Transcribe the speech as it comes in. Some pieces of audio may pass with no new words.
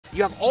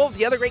You have all of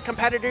the other great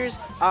competitors.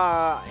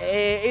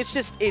 It's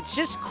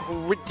just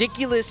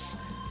ridiculous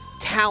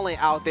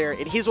talent out there,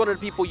 and he's one of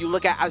the people you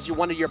look at as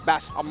one of your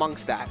best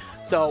amongst that.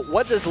 So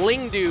what does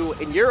Ling do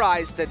in your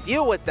eyes to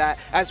deal with that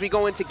as we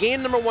go into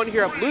game number 1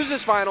 here of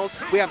Losers Finals?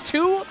 We have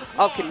 2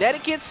 of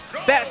Connecticut's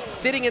best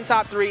sitting in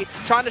top 3,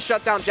 trying to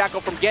shut down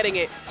Jakal from getting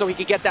it so he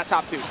could get that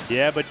top 2.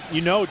 Yeah, but you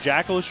know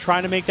Jakal is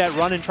trying to make that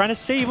run and trying to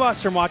save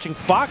us from watching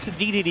Fox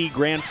DDD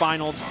Grand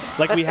Finals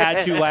like we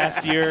had to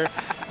last year.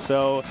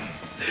 So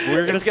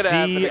we're going to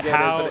see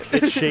how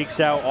it shakes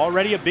out.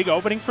 Already a big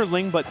opening for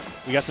Ling, but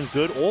we got some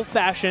good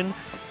old-fashioned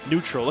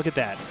neutral. Look at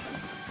that.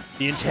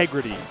 The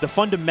integrity, the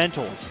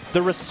fundamentals,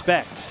 the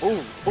respect.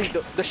 The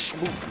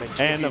schmoop.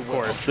 And, of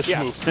course, the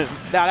schmoop.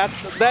 Now,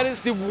 that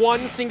is the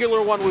one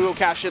singular one we will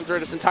cash in through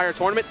this entire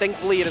tournament.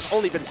 Thankfully, it has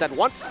only been said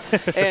once.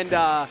 And,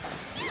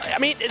 I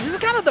mean, this is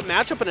kind of the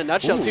matchup in a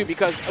nutshell, too,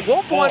 because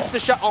Wolf wants to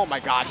shut... Oh, my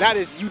God. That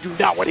is... You do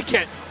not want to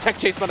get tech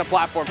chase on a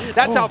platform.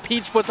 That's how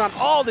Peach puts on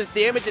all this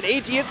damage, and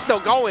AG, it's still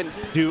going.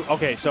 Dude,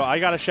 okay, so I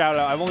got to shout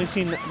out. I've only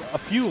seen a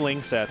few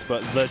Ling sets,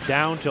 but the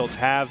down tilts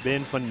have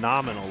been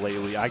phenomenal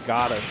lately. I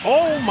got to...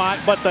 Oh, my...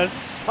 But the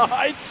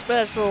side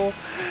special,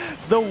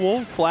 the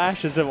Wolf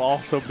flashes have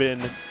also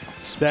been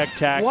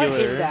spectacular. What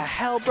in the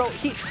hell, bro?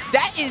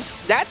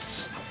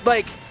 That's,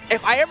 like...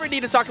 If I ever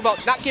need to talk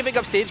about not giving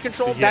up stage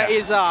control, that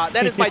is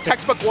my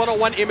textbook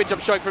 101 image I'm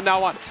showing from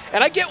now on.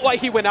 And I get why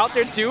he went out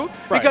there too,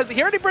 because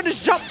he already burned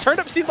his jump. Turn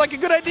up seemed like a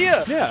good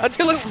idea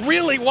until it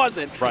really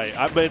wasn't. Right,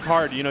 but it's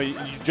hard. You know, you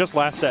just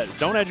last set,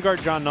 don't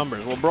edgeguard John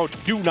Numbers. Well, bro,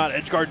 do not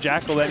edgeguard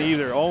Jakal then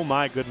either. Oh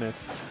my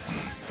goodness.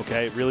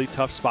 Okay, really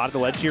tough spot at the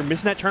ledge here.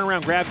 Missing that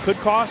turnaround grab could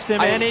cost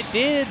him, and it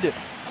did.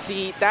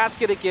 See, that's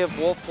going to give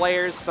Wolf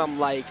players some,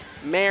 like,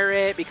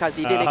 merit because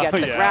he didn't get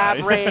the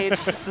grab range.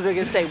 So they're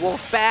going to say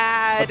Wolf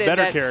bad. A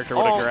better character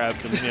would have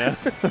grabbed him, yeah.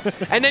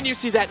 And then you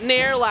see that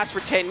Nair last for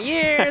 10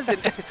 years.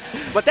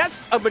 But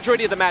that's a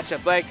majority of the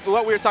matchup. Like,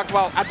 what we were talking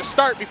about at the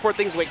start before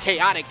things went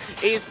chaotic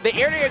is the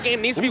air-to-air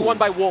game needs to be won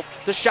by Wolf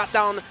to shut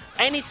down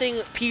anything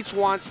Peach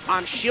wants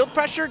on shield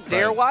pressure,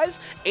 dare-wise,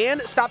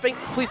 and stopping.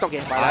 Please don't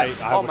get hit by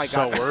that. I was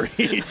so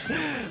worried.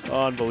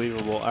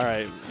 Unbelievable. All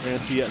right, we're going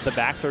to see the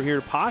back throw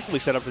here, possibly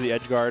set up for the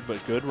edge guard,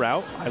 but good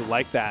route. I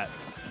like that.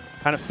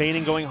 Kind of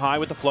feigning going high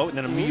with the float and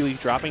then immediately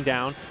dropping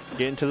down,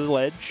 getting to the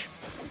ledge.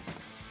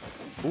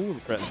 Ooh,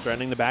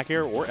 threatening the back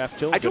air or F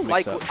tilt. I do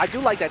like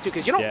that too,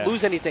 because you don't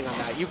lose anything on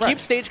that. You keep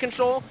stage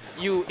control.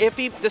 If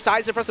he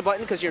decides to press a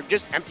button because you're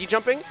just empty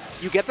jumping,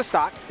 you get the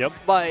stock. Yep.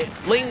 But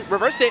Ling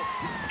reversed it,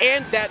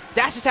 and that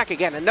dash attack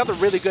again, another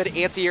really good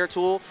anti-air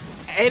tool.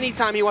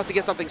 Anytime he wants to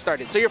get something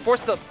started, so you're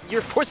forced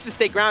to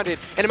stay grounded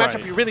in a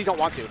matchup you really don't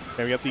want to.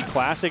 There we have the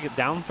classic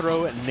down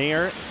throw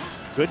Nair.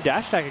 Good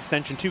dash attack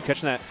extension too,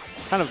 catching that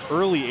kind of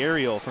early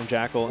aerial from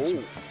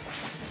Jakal.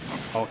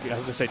 Oh, I was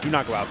going to say, do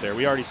not go out there.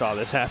 We already saw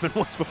this happen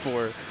once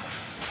before.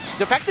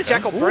 The fact that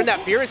Jakal burned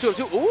that fear into him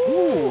too.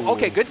 Ooh.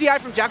 Okay, good DI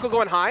from Jakal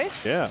going high.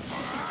 Yeah.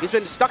 He's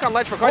been stuck on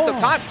ledge for quite some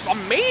time.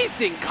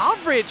 Amazing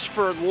coverage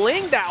for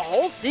Ling. That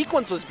whole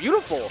sequence was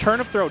beautiful.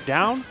 Turnip throw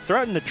down,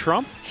 threaten the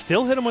trump,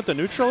 still hit him with the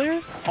neutral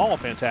here. All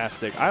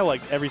fantastic. I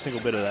liked every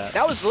single bit of that.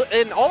 That was,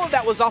 and all of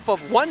that was off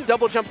of one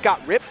double jump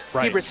got ripped.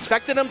 He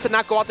respected him to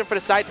not go out there for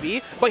the side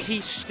B, but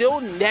he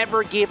still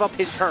never gave up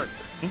his turn.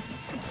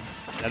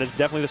 That is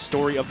definitely the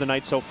story of the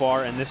night so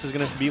far, and this is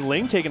going to be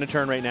Ling taking a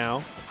turn right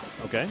now.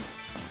 Okay.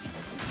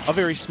 A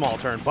very small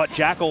turn, but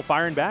Jakal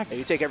firing back.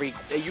 You take every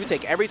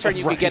turn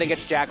you can get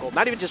against Jakal.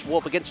 Not even just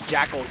Wolf, against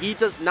Jakal. He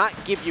does not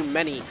give you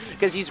many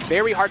because he's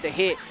very hard to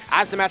hit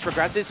as the match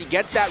progresses. He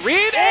gets that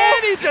read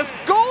and he just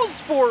goes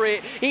for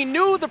it. He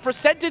knew the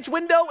percentage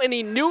window and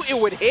he knew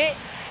it would hit.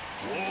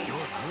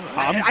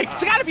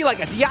 It's got to be like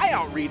a DI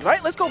out read,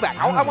 right? Let's go back.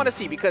 I want to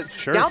see because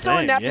down throw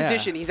in that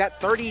position, he's at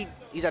 30.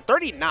 He's at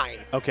 39.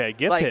 Okay,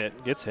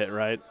 gets hit,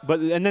 right? But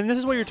and then this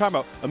is what you're talking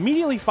about.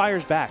 Immediately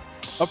fires back,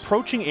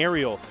 approaching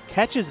aerial,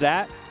 catches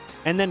that,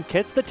 and then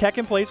gets the tech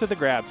in place with the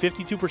grab,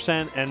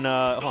 52%. And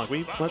hold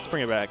on, let's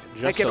bring it back.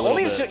 Just a little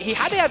bit. He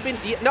had to have been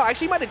no,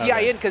 actually, he might have DI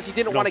in because he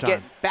didn't want to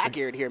get back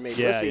aired here.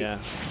 Maybe. Let's see. Yeah.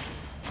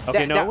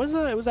 Okay, it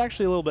was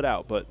actually a little bit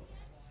out, but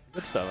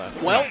good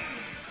stuff. Well,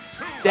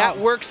 that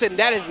works, and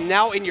that is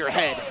now in your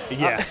head.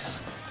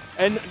 Yes.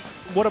 And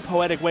what a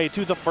poetic way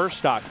to the first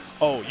stock.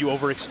 Oh, you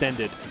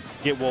overextended.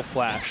 Get Wolf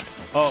flashed.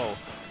 Oh,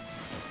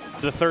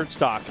 the third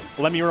stock.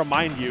 Let me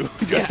remind you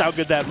just how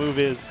good that move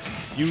is.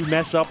 You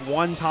mess up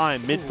one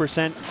time,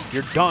 mid-percent,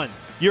 you're done.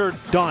 You're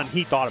done.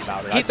 He thought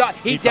about it.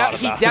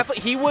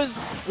 He was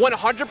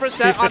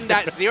 100% on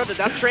that 0 to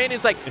death train.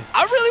 He's like,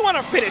 I really want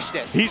to finish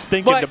this. He's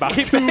thinking about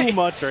too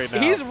much right now.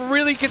 He's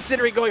really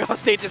considering going off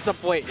stage at some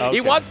point. Okay.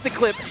 He wants the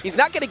clip. He's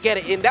not going to get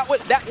it in. That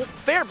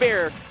fair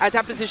bear at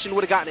that position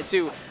would have gotten it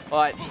too.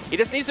 But he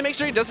just needs to make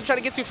sure he doesn't try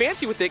to get too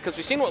fancy with it because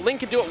we've seen what Ling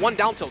can do at one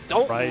down tilt.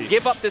 Don't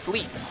give up this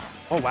lead.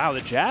 Oh, wow.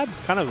 The jab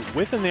kind of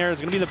whiffing there.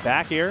 It's going to be the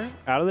back air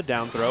out of the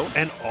down throw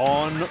and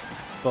on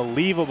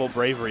unbelievable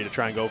bravery to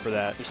try and go for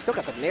that. He's still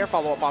got the nair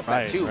follow-up off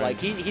that too. Right. Like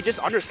he just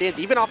understands,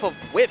 even off of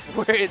whiff,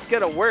 where it's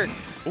going to work.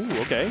 Ooh,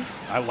 okay.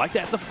 I like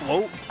that, the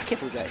float. I can't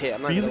believe that hit.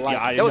 I'm not Really? going to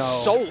lie. Yeah, that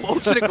was so low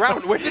to the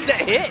ground. Where did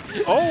that hit?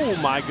 Oh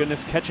my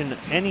goodness, catching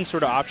any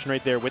sort of option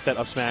right there with that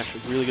up smash.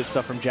 Really good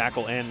stuff from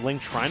Jakal, and Ling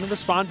trying to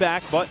respond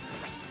back, but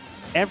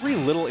every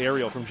little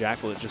aerial from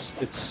Jakal is just,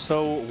 it's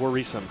so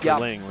worrisome for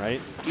Ling,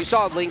 right? You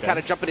saw Ling kind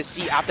of jump in his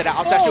seat after that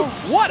up smash.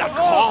 What a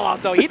call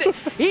out though.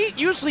 He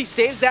usually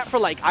saves that for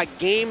like a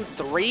game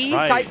 3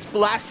 type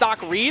last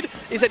stock read.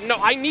 He said, no,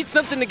 I need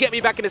something to get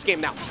me back in this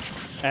game now.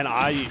 And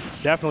I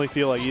definitely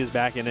feel like he is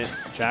back in it.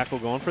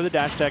 Jakal going for the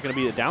dash attack, going to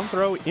be a down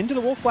throw into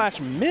the Wolf Flash,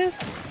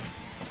 miss.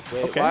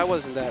 Wait, why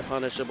wasn't that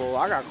punishable?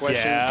 I got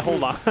questions. Yeah,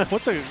 hold on.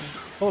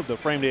 Hold up the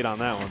frame date on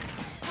that one.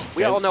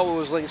 We all know it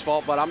was Ling's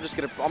fault, but I'm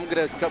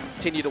gonna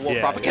continue the Wolf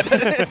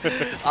propaganda.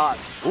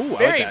 Ooh,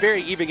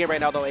 very even game right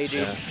now though, AJ.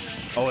 Yeah.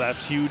 Oh,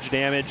 that's huge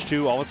damage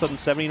too. All of a sudden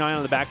 79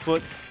 on the back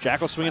foot.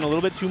 Jakal swinging a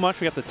little bit too much.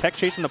 We got the tech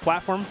chasing the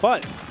platform,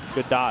 but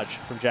good dodge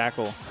from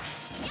Jakal.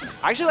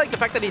 I actually like the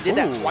fact that he did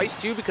that twice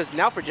too, because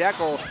now for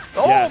Jakal,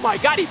 oh my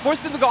god, he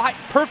forced him to go high.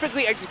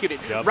 Perfectly executed.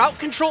 Route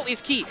control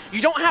is key.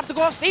 You don't have to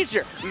go off stage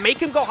there. Make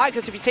him go high,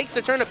 because if he takes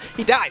the turnip,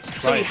 he dies.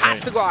 So he has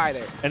to go high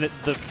there. And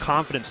the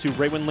confidence too.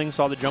 Right when Ling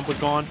saw the jump was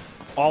gone,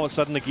 all of a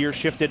sudden the gear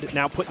shifted.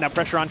 Now putting that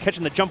pressure on,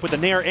 catching the jump with the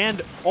nair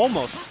and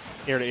almost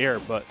air to air,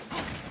 but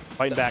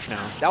fighting back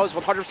now. That was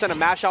 100% a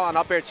mash out on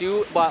up air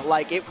too, but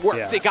like it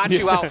worked. It got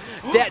you out.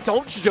 Let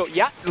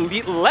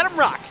him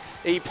rock.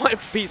 He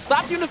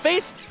slapped you in the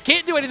face,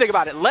 can't do anything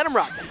about it. Let him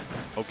rock.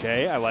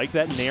 Okay, I like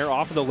that nair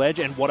off of the ledge,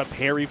 and what a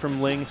parry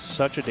from Ling.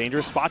 Such a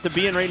dangerous spot to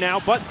be in right now,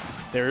 but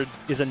there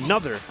is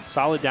another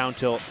solid down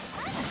tilt.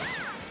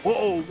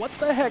 Whoa, what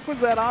the heck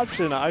was that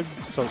option? I'm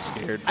so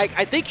scared. I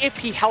think if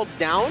he held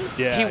down,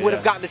 he would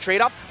have gotten the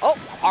trade-off. Oh,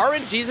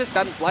 RNGesus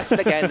done blessed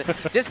again.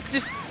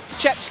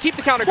 just keep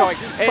the counter going.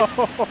 And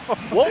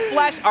Wolf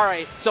Flash, all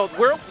right, so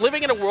we're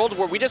living in a world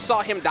where we just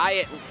saw him die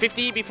at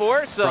 50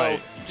 before, so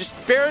just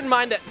bear in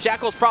mind that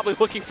Jakal's probably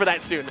looking for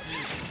that soon.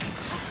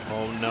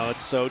 Oh no,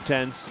 it's so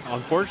tense.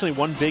 Unfortunately,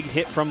 one big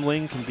hit from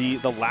Ling can be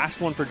the last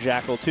one for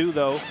Jakal too,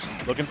 though.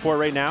 Looking for it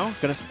right now.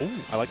 Ooh,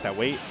 I like that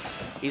weight.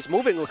 He's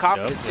moving with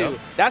confidence too.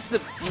 That's the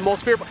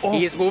most fearful.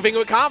 He is moving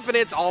with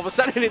confidence. All of a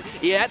sudden, at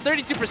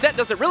 32%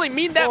 doesn't really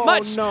mean that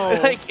much. No.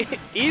 Like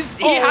he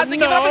hasn't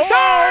given up his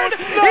turn.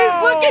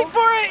 He's looking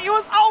for it. He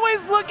was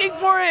always looking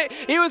for it.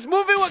 He was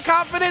moving with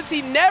confidence.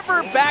 He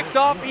never backed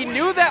off. He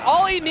knew that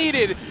all he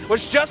needed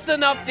was just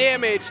enough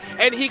damage,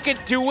 and he could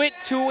do it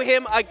to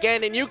him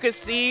again. And you could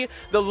see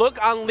the look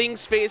on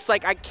Ling's face,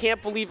 like, I can't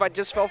believe I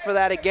just fell for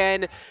that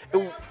again.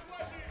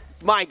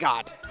 My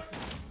God.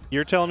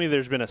 You're telling me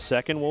there's been a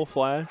second Wolf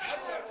Flash,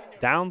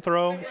 down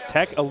throw,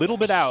 tech a little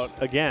bit out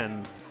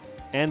again,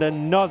 and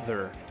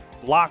another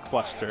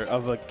blockbuster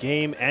of a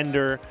game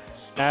ender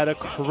at a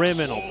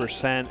criminal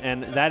percent,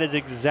 and that is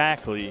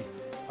exactly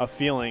a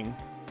feeling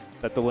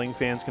that the Ling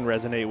fans can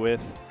resonate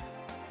with.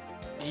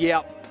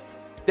 Yep.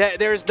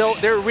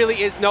 There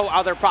really is no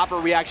other proper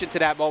reaction to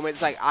that moment.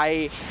 It's like,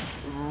 I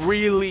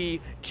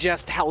really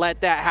just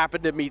let that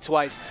happen to me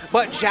twice.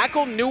 But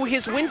Jakal knew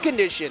his win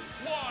condition.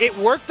 It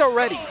worked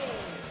already.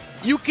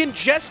 You can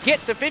just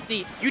get to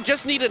 50. You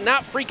just need to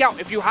not freak out.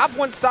 If you have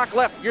one stock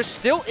left, you're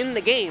still in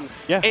the game.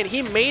 Yeah. And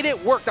he made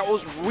it work. That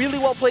was really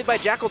well played by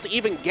Jakal to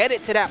even get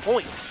it to that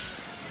point.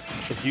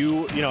 If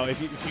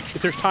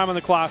if there's time on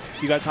the clock,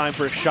 you got time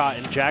for a shot,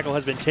 and Jakal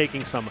has been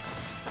taking some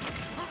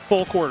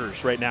full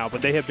quarters right now,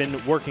 but they have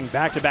been working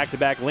back to back to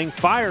back. Ling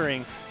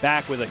firing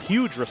back with a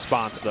huge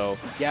response though.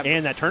 Yep.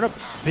 And that turnip,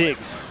 big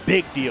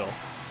deal.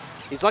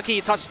 He's lucky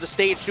he touched the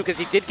stage too, because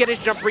he did get his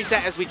jump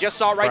reset, as we just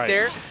saw right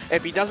there.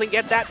 If he doesn't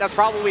get that, that's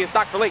probably a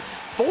stock for Ling.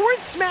 Forward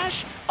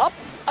smash up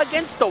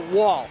against the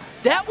wall.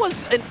 That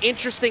was an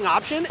interesting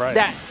option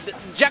that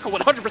Jakal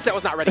 100%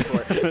 was not ready for.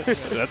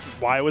 That's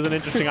why it was an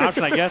interesting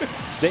option, I guess.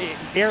 The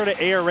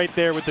air-to-air right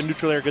there with the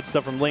neutral air, good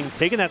stuff from Ling.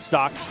 Taking that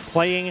stock,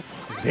 playing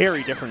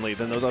very differently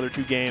than those other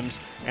two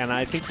games, and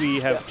I think we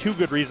have two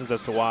good reasons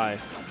as to why.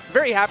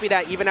 Very happy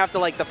that even after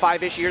like the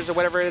 5-ish years or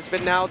whatever it's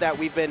been now, that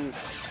we've been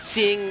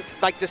seeing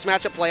like this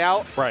matchup play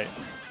out.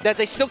 That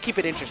they still keep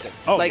it interesting.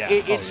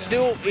 It's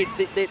still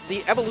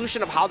the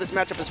evolution of how this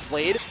matchup is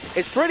played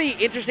is pretty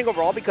interesting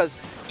overall, because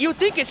you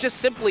think it's just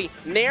simply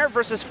nair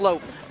versus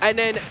float, and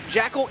then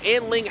Jakal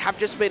and Ling have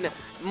just been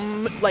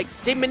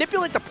they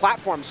manipulate the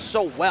platform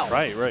so well.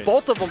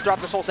 Both of them throughout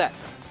this whole set.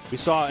 We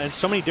saw in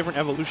so many different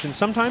evolutions.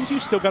 Sometimes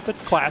you still got the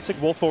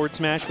classic Wolf forward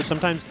smash, but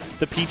sometimes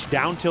the Peach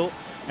down tilt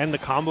and the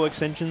combo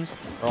extensions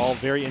are all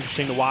very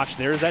interesting to watch.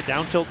 There's that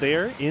down tilt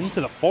there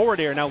into the forward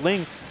air. Now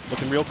Ling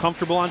looking real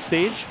comfortable on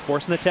stage,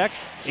 forcing the tech,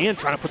 and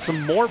trying to put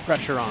some more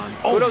pressure on.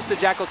 Kudos to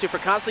Jakal too for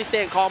constantly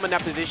staying calm in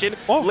that position.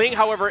 Ling,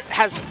 however,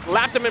 has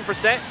lapped him in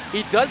percent.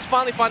 He does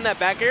finally find that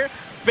back air.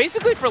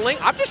 Basically for Ling,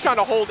 I'm just trying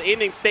to hold in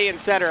and stay in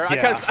center,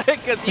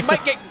 because he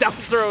might get down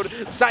thrown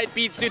side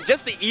beat soon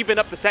just to even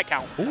up the set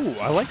count. Ooh,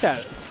 I like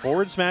that.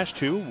 Forward smash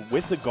too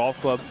with the golf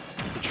club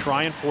to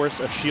try and force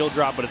a shield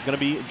drop, but it's going to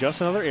be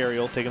just another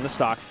aerial taking the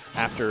stock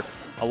after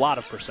a lot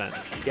of percent.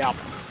 Yeah,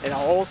 and a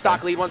whole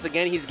stock lead once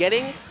again. He's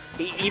getting,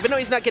 even though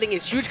he's not getting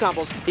his huge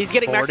combos, he's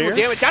getting Forward maximum air?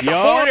 damage. That's a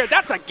forward air.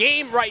 That's a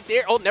game right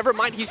there. Oh, never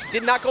mind. He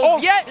did not go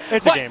yet.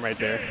 It's a game right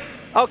there.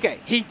 Okay,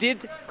 he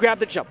did grab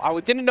the jump. I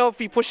didn't know if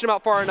he pushed him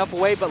out far enough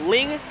away, but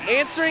Ling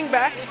answering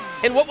back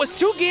in what was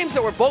 2 games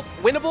that were both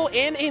winnable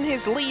and in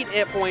his lead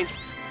at points,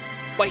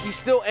 but he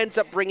still ends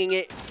up bringing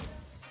it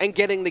and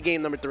getting the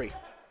game number 3.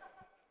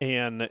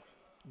 And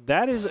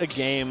that is a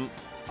game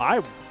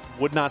I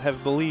would not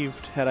have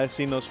believed had I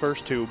seen those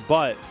first 2,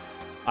 but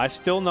I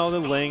still know that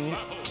Ling,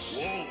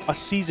 a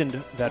seasoned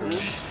veteran,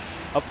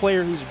 a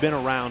player who's been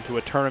around to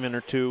a tournament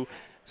or 2,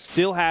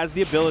 still has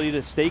the ability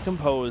to stay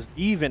composed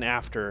even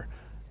after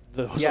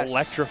those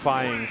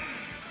electrifying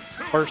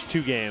first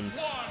 2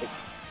 games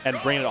and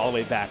bring it all the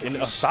way back in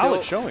a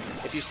solid showing.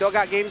 If you still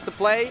got games to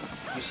play,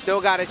 you still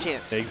got a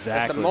chance.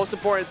 Exactly. That's the most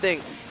important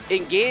thing.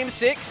 In Game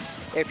 6,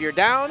 if you're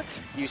down,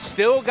 you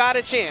still got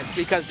a chance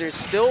because there's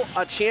still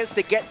a chance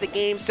to get to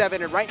Game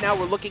 7. And right now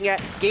we're looking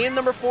at game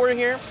number 4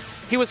 here.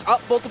 He was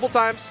up multiple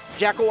times.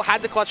 Jakal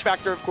had the clutch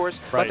factor, of course.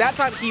 But that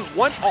time he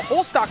won a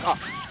whole stock up.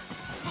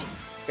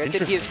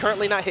 He has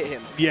currently not hit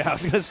him. Yeah, I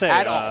was going to say.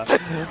 At all.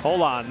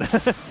 Hold on.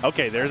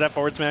 Okay, there's that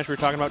forward smash we were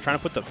talking about, trying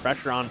to put the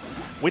pressure on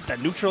with the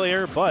neutral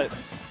air, but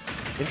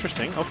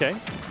interesting. Okay,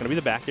 it's going to be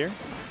the back air.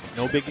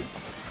 No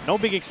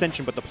big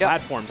extension, but the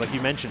platforms, like you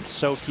mentioned,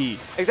 so key.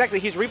 Exactly.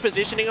 He's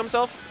repositioning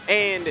himself,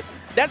 and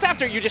that's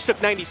after you just took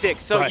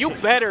 96. So you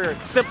better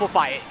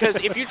simplify it, because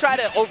if you try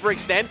to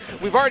overextend,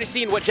 we've already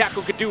seen what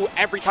Jakal could do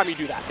every time you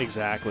do that.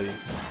 Exactly.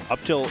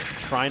 Up till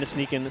trying to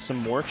sneak in some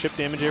more chip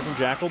damage here from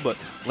Jakal, but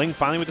Ling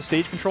finally with the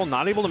stage control,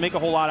 not able to make a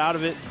whole lot out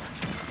of it.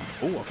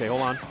 Oh, okay,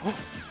 hold on.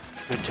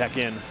 Good tech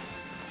in.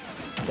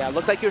 Yeah, it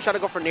looked like he was trying to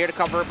go for Nair to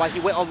cover, but he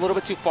went a little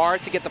bit too far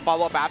to get the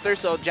follow-up after,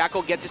 so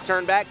Jakal gets his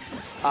turn back.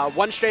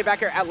 1 straight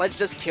back air at ledge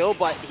does kill,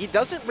 but he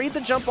doesn't read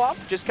the jump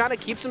off, just kind of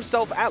keeps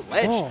himself at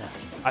ledge. Oh,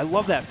 I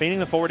love that, feigning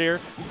the forward air,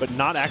 but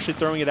not actually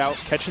throwing it out,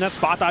 catching that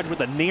spot dodge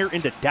with a Nair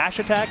into dash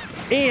attack,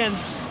 and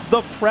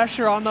the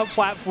pressure on the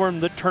platform,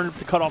 the turnip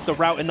to cut off the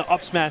route, and the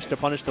up smash to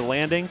punish the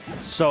landing.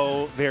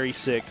 So very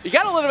sick. You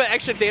got a little bit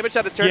extra damage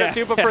out of turnip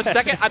too, but for a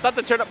second, I thought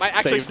the turnip might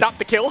actually stop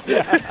the kill.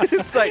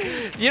 It's like,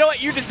 you know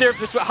what, you deserve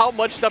this, how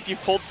much stuff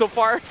you've pulled so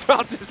far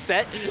throughout this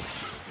set.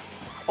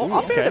 Oh,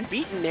 up air to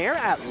beat Nair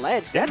at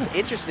ledge. That's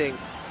interesting.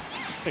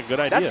 A good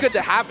idea. That's good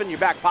to have in your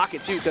back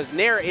pocket too, because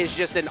Nair is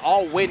just an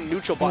all-win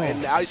neutral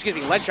button, excuse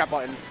me, ledge trap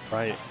button.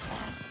 Right.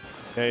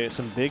 Okay,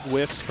 some big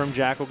whiffs from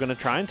Jakal. Going to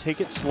try and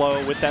take it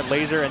slow with that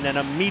laser, and then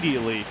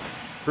immediately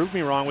prove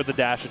me wrong with the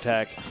dash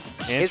attack.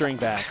 Answering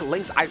back.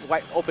 Link's eyes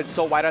wide open,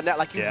 so wide on that.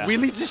 Like, you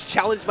really just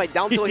challenged my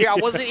down tilt here. I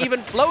wasn't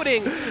even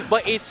floating,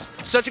 but it's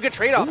such a good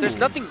trade-off. There's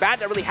nothing bad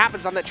that really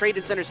happens on that trade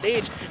in center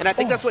stage, and I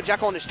think that's what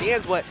Jakal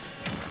understands, but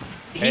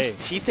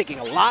he's taking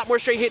a lot more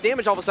straight hit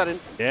damage all of a sudden.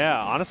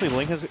 Yeah, honestly,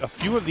 Ling has a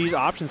few of these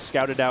options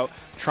scouted out,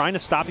 trying to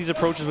stop these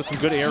approaches with some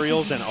good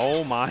aerials, and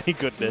oh my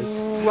goodness.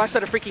 Ooh, I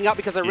started freaking out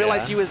because I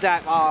realized he was at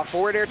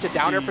forward air to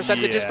down air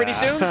percentages pretty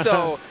soon,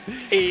 so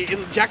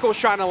Jakal was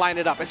trying to line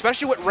it up,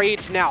 especially with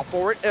Rage now.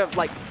 Forward,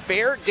 like,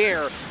 fair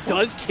dare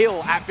does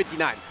kill at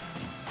 59.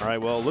 All right,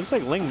 well, it looks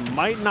like Ling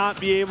might not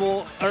be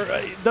able, or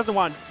doesn't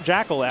want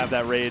Jakal to have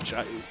that Rage.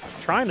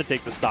 Trying to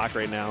take the stock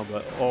right now,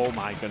 but oh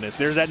my goodness.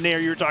 There's that Nair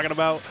you were talking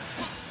about.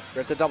 We're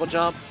at the double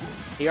jump.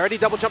 He already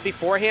double jumped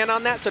beforehand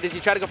on that, so does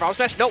he try to go for out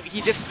smash? No,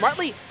 he just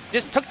smartly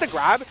just took the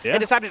grab and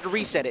decided to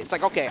reset it. It's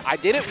like, okay, I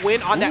didn't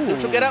win on that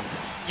neutral get up.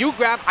 You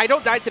grab, I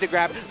don't die to the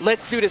grab.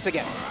 Let's do this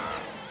again.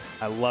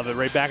 I love it.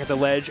 Right back at the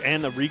ledge,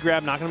 and the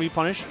regrab not going to be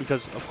punished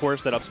because, of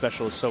course, that up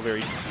special is so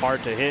very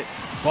hard to hit.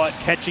 But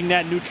catching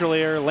that neutral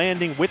air,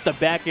 landing with the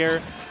back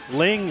air,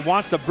 Ling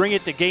wants to bring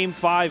it to Game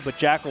 5, but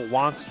Jakal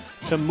wants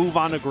to move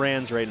on to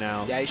Grands right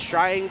now. Yeah, he's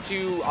trying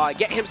to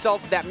get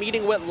himself that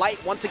meeting with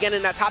Light once again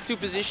in that top 2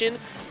 position.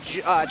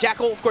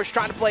 Jakal, of course,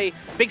 trying to play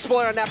big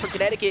spoiler on that for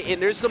Connecticut, and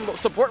there's some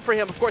support for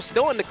him, of course,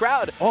 still in the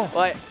crowd.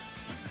 But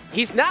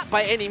he's not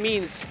by any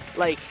means,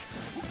 like,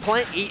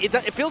 playing.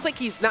 It feels like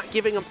he's not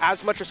giving him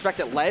as much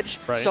respect at ledge,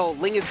 so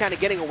Ling is kind of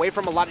getting away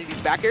from a lot of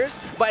these back airs.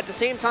 But at the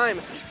same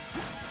time,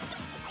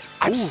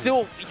 you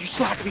still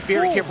have to be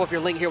very careful if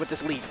you're Ling here with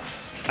this lead.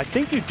 I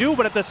think you do,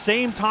 but at the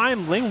same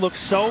time, Ling looks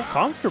so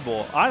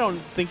comfortable. I don't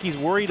think he's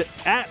worried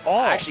at all.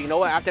 Actually, you know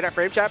what? After that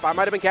frame trap, I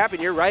might have been capping.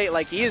 You're right.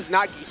 Like, he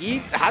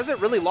hasn't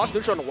really lost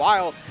neutral in a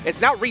while.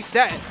 It's now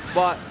reset,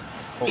 but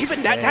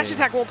even that dash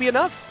attack won't be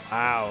enough.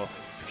 Wow.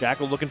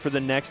 Jakal looking for the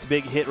next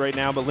big hit right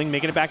now, but Ling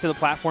making it back to the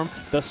platform.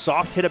 The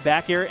soft hit of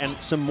back air and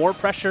some more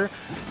pressure.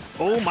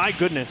 Oh my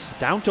goodness.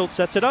 Down tilt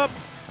sets it up,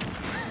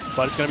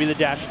 but it's going to be the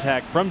dash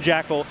attack from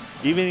Jakal,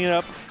 evening it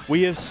up.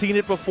 We have seen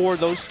it before,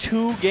 those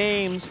 2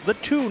 games, the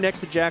 2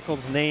 next to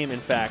Jakal's name, in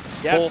fact.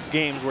 Both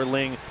games where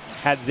Ling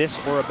had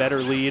this or a better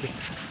lead.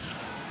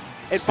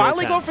 And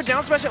finally going for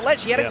down smash at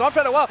ledge. He hadn't gone for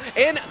that in a while.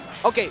 And,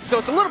 okay, so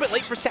it's a little bit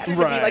late for Saturn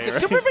to be like a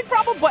super big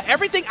problem, but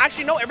everything,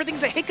 actually, no,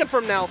 everything's a hit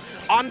confirm now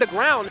on the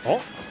ground.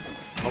 Oh,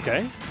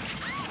 okay.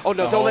 Oh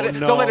no, don't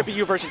let it be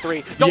you version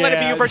 3. Don't let it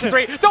be you version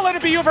 3. Don't let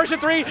it be you version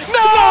 3.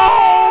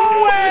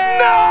 No way!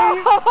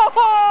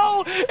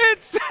 No!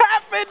 It's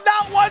happened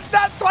not once,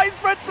 not twice,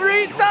 but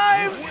 3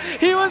 times.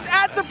 He was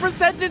at the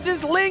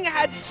percentages. Ling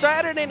had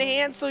Saturn in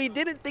hand, so he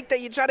didn't think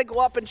that you try to go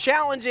up and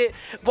challenge it.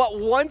 But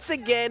once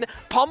again,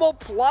 Pummel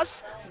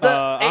plus the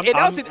I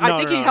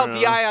think he held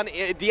DI on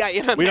DI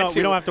in on that too.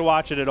 We don't have to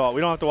watch it at all. We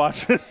don't have to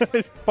watch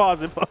it.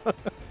 Pause it.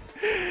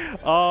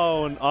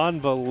 Oh,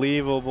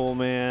 unbelievable,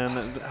 man.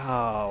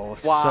 Oh,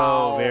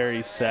 wow. So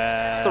very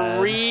sad.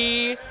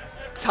 3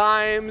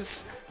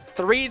 times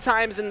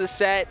in the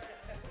set.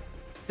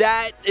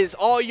 That is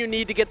all you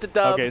need to get the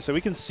dub. Okay, so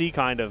we can see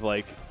kind of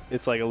like,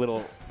 it's like a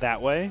little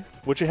that way,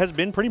 which it has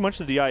been pretty much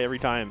the DI every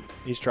time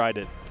he's tried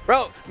it.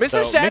 Bro, Mr.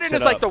 So Saturn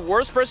is like the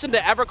worst person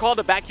to ever call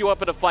to back you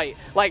up in a fight.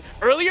 Like,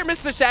 earlier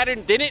Mr.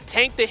 Saturn didn't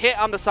tank the hit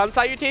on the Sun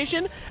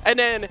Salutation, and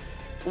then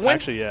when,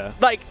 actually, yeah.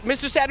 Like,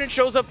 Mr. Saturn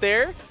shows up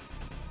there,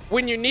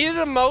 when you needed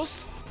him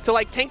most to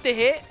like tank the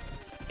hit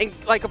and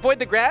like avoid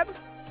the grab,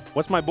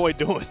 what's my boy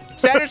doing?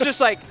 Saturn's just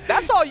like,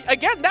 that's all,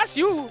 again, that's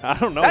you. I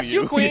don't know That's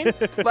you, queen.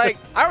 Like,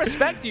 I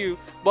respect you,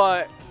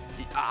 but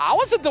I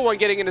wasn't the one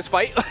getting in this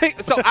fight.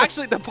 So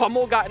actually the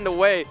Pummel got in the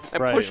way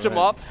and pushed him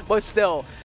up, but still.